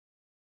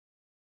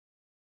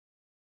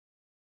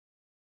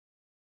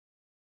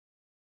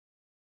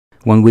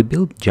When we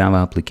build Java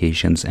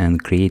applications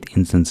and create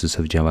instances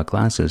of Java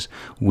classes,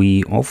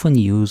 we often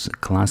use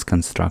class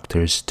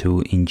constructors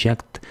to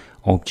inject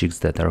objects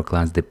that our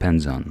class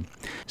depends on.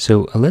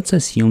 So let's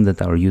assume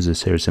that our user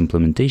service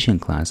implementation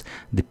class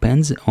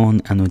depends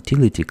on an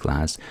utility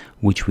class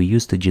which we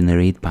use to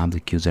generate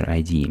public user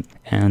ID.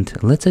 And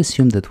let's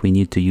assume that we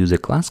need to use a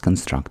class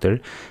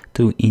constructor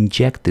to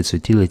inject this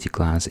utility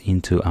class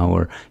into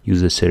our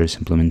user service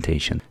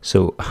implementation.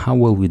 So how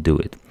will we do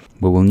it?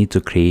 We will need to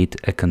create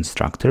a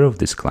constructor of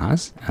this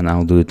class, and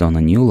I'll do it on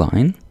a new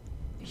line.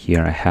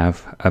 Here I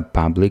have a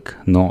public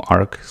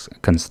no-args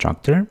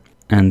constructor.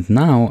 And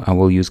now I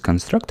will use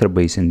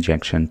constructor-based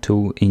injection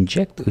to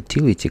inject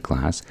utility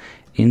class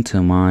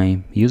into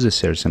my user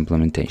service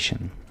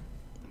implementation,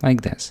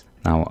 like this.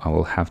 Now I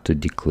will have to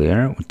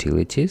declare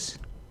utilities,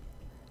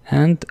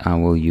 and I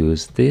will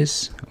use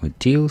this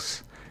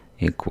utils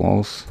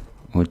equals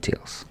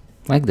utils,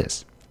 like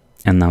this.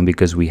 And now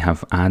because we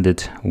have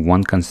added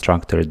one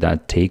constructor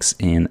that takes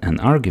in an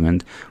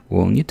argument,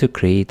 we'll need to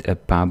create a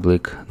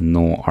public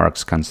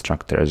no-args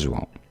constructor as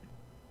well.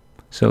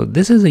 So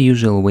this is the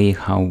usual way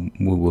how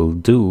we will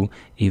do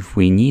if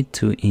we need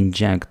to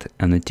inject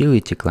an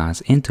utility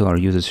class into our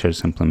user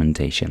service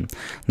implementation.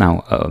 Now,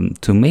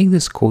 to make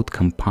this code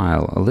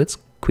compile, let's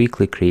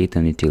quickly create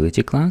an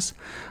utility class.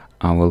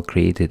 I will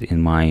create it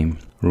in my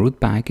root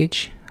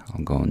package.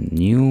 I'll go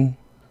new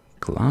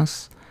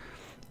class,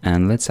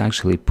 and let's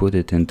actually put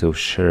it into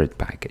shared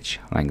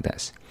package like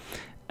this.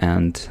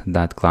 And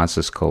that class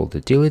is called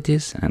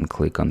utilities, and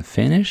click on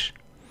finish.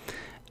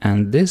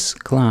 And this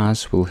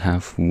class will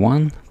have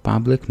one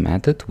public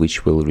method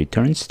which will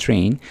return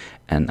string,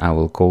 and I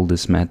will call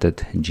this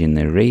method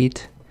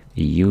generate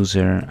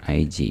user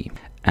ID.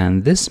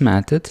 And this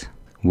method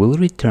will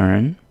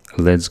return,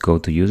 let's go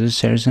to user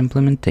service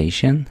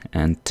implementation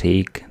and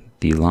take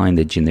the line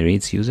that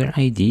generates user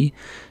ID.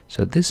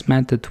 So this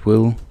method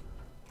will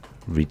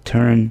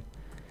return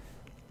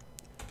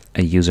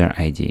a user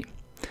ID.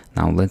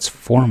 Now let's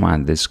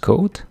format this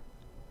code.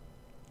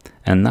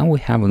 And now we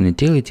have an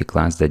utility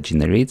class that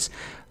generates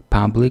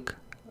public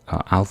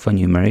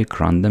alphanumeric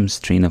random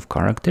string of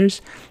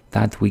characters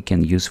that we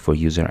can use for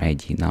user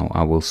ID. Now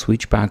I will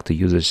switch back to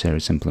user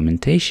service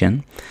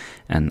implementation,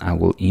 and I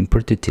will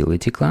import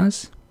utility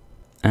class,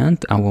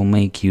 and I will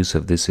make use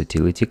of this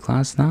utility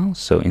class now.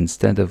 So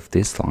instead of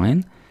this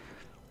line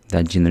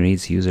that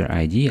generates user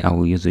ID, I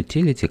will use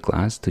utility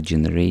class to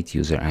generate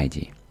user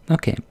ID.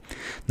 Okay,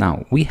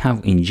 now we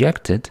have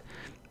injected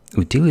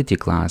utility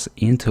class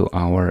into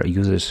our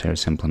user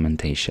service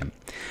implementation.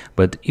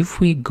 But if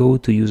we go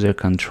to user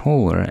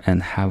controller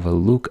and have a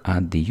look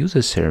at the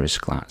user service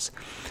class,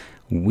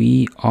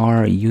 we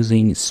are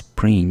using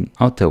Spring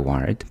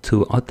AutoWired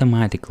to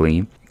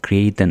automatically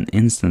create an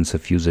instance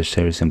of user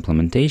service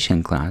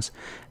implementation class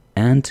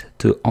and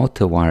to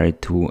auto-wire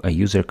it to a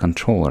user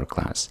controller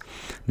class.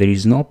 There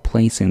is no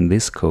place in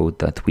this code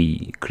that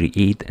we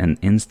create an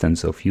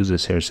instance of user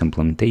service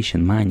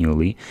implementation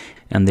manually,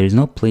 and there is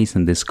no place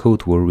in this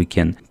code where we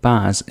can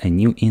pass a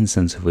new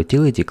instance of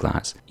utility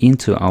class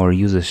into our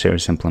user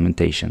service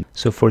implementation.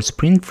 So for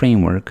Spring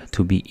Framework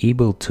to be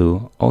able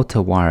to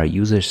auto-wire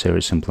user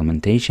service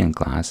implementation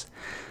class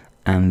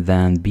and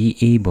then be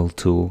able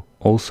to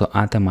also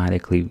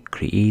automatically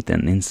create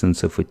an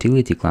instance of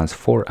utility class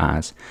for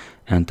us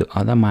and to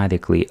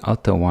automatically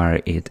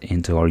auto-wire it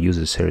into our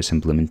user service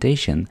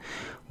implementation,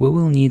 we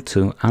will need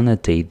to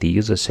annotate the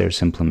user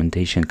service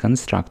implementation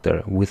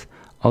constructor with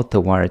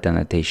auto-wired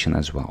annotation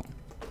as well.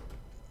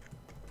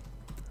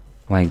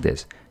 Like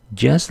this,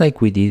 just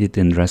like we did it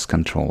in REST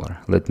controller.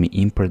 Let me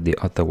import the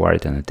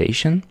auto-wired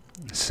annotation,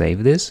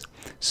 save this.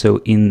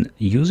 So in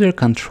user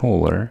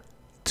controller,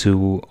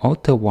 to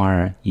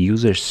auto-wire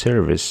user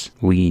service,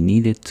 we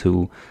needed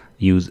to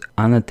use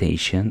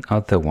annotation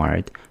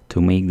auto-wired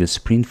to make the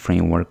Spring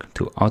Framework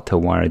to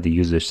auto-wire the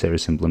user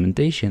service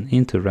implementation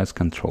into REST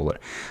controller.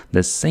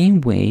 The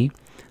same way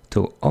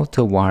to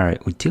auto-wire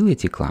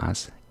utility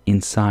class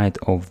inside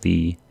of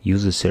the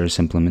user service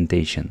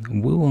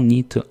implementation, we will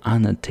need to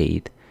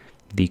annotate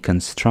the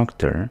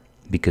constructor.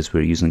 Because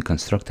we're using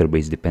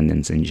constructor-based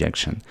dependency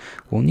injection,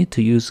 we'll need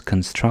to use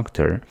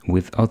constructor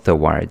with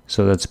auto-wired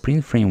so that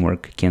Spring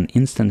Framework can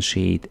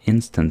instantiate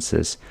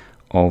instances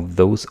of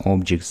those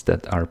objects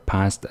that are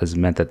passed as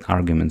method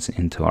arguments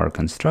into our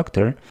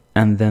constructor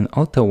and then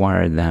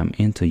auto-wire them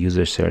into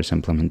user service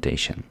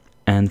implementation.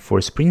 And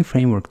for Spring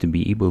Framework to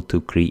be able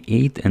to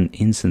create an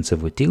instance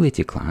of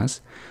utility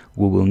class,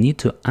 we will need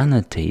to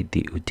annotate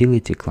the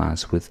utility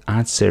class with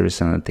add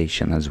service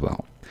annotation as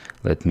well.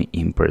 Let me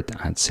import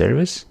add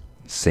service.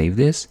 Save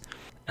this,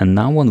 and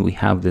now when we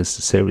have this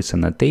service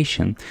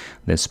annotation,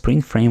 the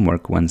Spring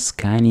Framework, when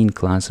scanning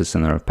classes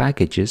in our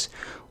packages,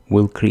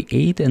 will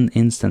create an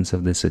instance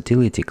of this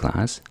utility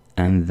class,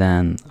 and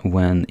then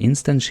when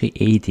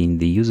instantiating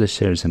the user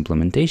service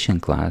implementation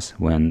class,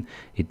 when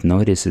it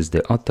notices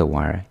the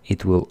auto-wire,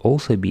 it will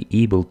also be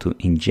able to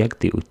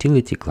inject the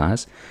utility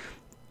class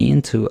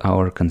into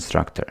our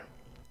constructor.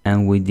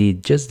 And we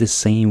did just the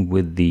same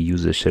with the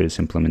user service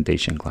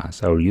implementation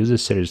class. Our user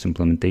service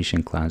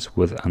implementation class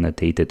was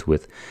annotated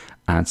with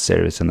add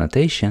service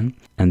annotation,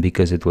 and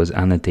because it was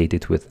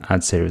annotated with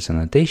add service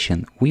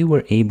annotation, we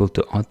were able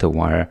to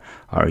auto-wire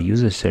our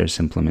user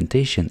service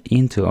implementation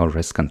into our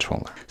REST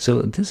controller.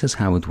 So this is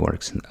how it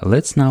works.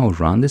 Let's now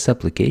run this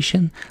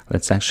application.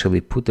 Let's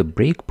actually put a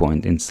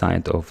breakpoint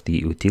inside of the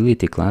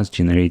utility class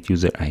generate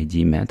user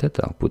ID method.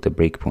 I'll put a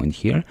breakpoint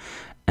here.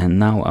 And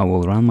now I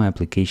will run my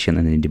application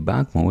in a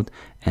debug mode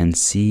and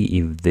see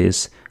if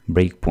this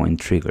breakpoint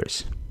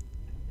triggers.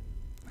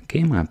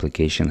 Okay, my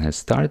application has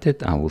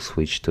started. I will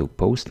switch to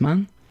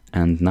Postman.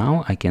 And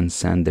now I can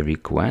send a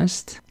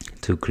request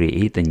to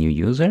create a new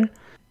user.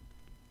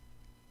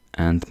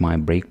 And my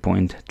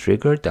breakpoint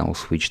triggered. I'll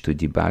switch to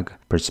debug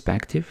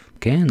perspective.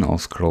 Okay, and I'll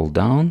scroll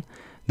down.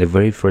 The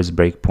very first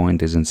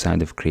breakpoint is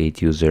inside of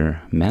create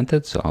user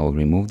method. So I'll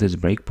remove this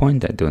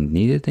breakpoint. I don't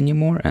need it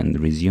anymore and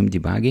resume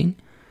debugging.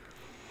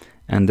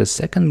 And the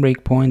second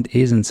breakpoint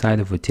is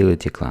inside of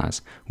utility class,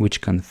 which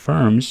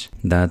confirms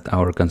that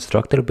our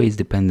constructor-based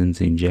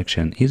dependency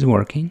injection is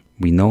working.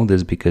 We know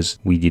this because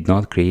we did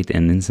not create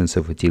an instance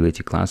of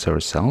utility class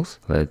ourselves.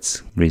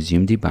 Let's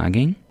resume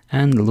debugging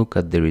and look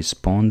at the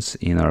response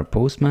in our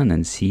Postman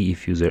and see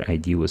if user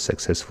ID was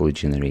successfully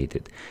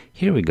generated.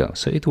 Here we go.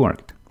 So it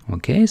worked.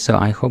 Okay, so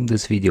I hope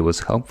this video was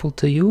helpful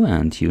to you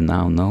and you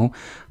now know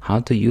how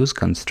to use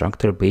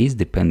constructor-based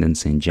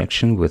dependency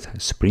injection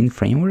with Spring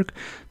Framework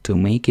to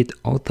make it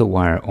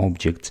auto-wire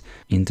objects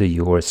into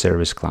your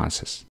service classes.